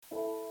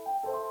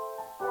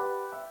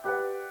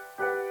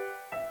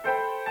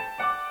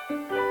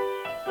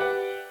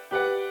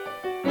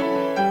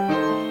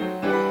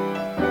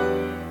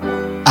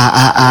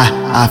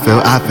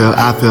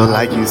I feel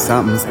like you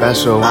something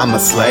special. I'm a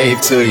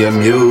slave to your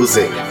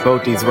music.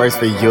 Wrote these words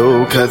for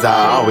you, cause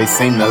I always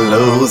seem to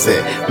lose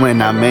it.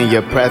 When I'm in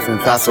your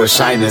presence, I swear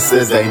shyness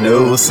is a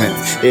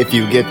nuisance. If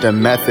you get the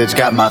message,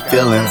 got my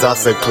feelings all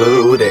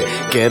secluded.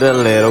 Get a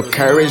little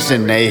courage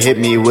and they hit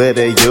me with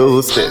a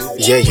use this.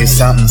 Yeah, you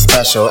something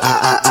special.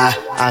 I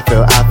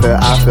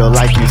feel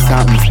like you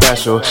something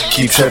special.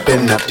 Keep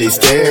tripping up these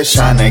stairs,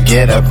 trying to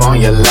get up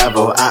on your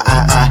level.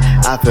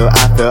 I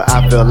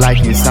feel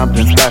like you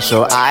something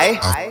special.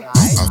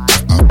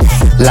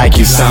 Like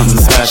you something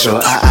special.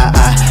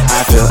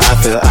 I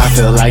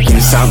feel like you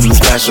something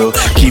special.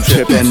 Keep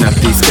tripping up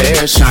these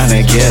stairs, trying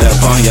to get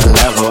up on your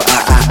level.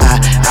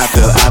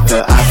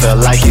 I feel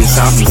like you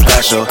something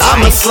special.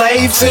 I'm a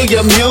slave to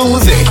your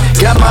music.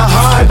 Got my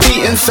heart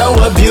beating so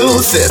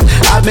abusive.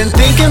 I've been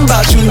thinking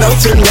about you, no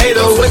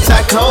tornado with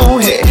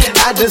tycoon hit.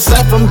 I just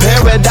left from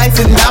paradise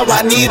and now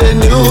I need a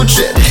new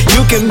trip.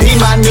 You can be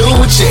my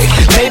new chick.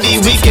 Maybe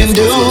we can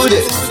do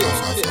this.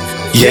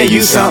 Yeah,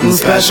 you something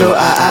special.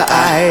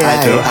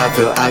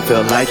 I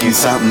feel like you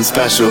something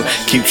special.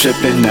 Keep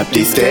tripping up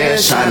these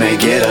stairs, trying to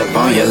get up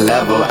on your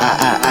level.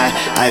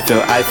 I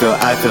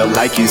feel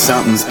like you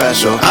something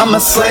special. I'm a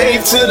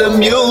slave to the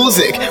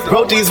music.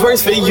 Wrote these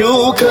words for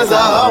you, cause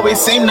I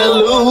always seem to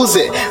lose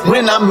it.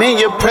 When I'm in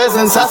your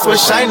presence, I swear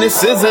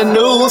shyness is a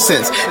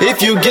nuisance.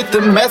 If you get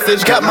the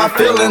message, got my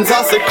feelings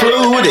all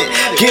secluded.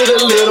 Get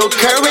a little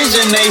courage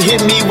and they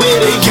hit me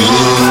with a you.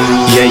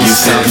 Yeah, you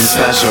something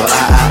special.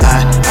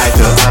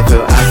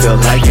 I feel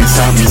like you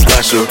something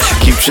special.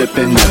 Keep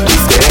tripping up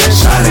these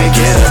stairs, trying to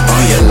get up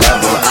on your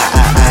level.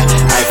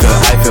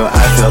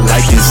 I feel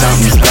like you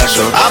something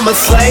special. I'm a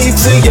slave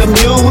to your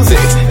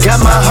music.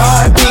 Got my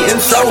heart beating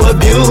so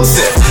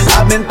abusive.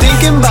 I've been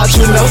thinking about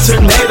you, no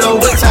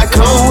tornado with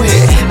tycoon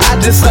hit. I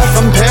just left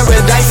from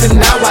paradise and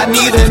now I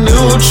need a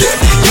new trip.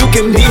 You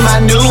can be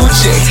my new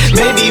chick.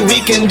 Maybe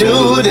we can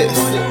do this.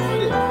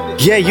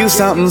 Yeah, you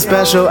something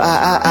special.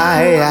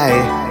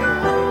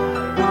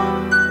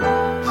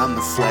 I'm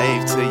a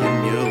slave to your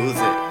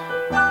music.